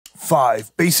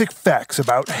5 Basic Facts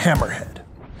about Hammerhead.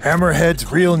 Hammerhead's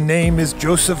real name is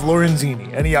Joseph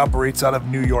Lorenzini, and he operates out of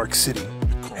New York City.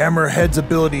 Hammerhead's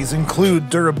abilities include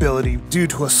durability due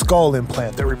to a skull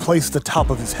implant that replaced the top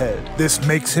of his head. This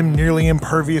makes him nearly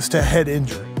impervious to head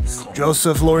injuries.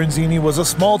 Joseph Lorenzini was a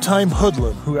small-time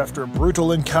hoodlum who, after a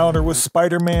brutal encounter with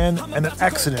Spider-Man and an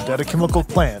accident at a chemical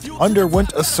plant,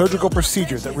 underwent a surgical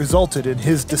procedure that resulted in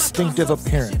his distinctive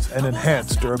appearance and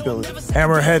enhanced durability.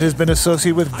 Hammerhead has been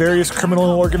associated with various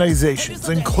criminal organizations,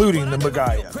 including the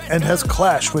Magaya, and has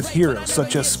clashed with heroes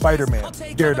such as Spider-Man,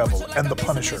 Daredevil, and the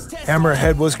Punisher.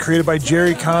 Hammerhead was created by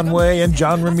Jerry Conway and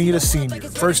John Romita Sr.,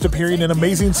 first appearing in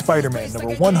Amazing Spider-Man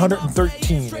number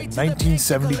 113 in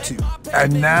 1972.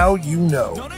 And now you know.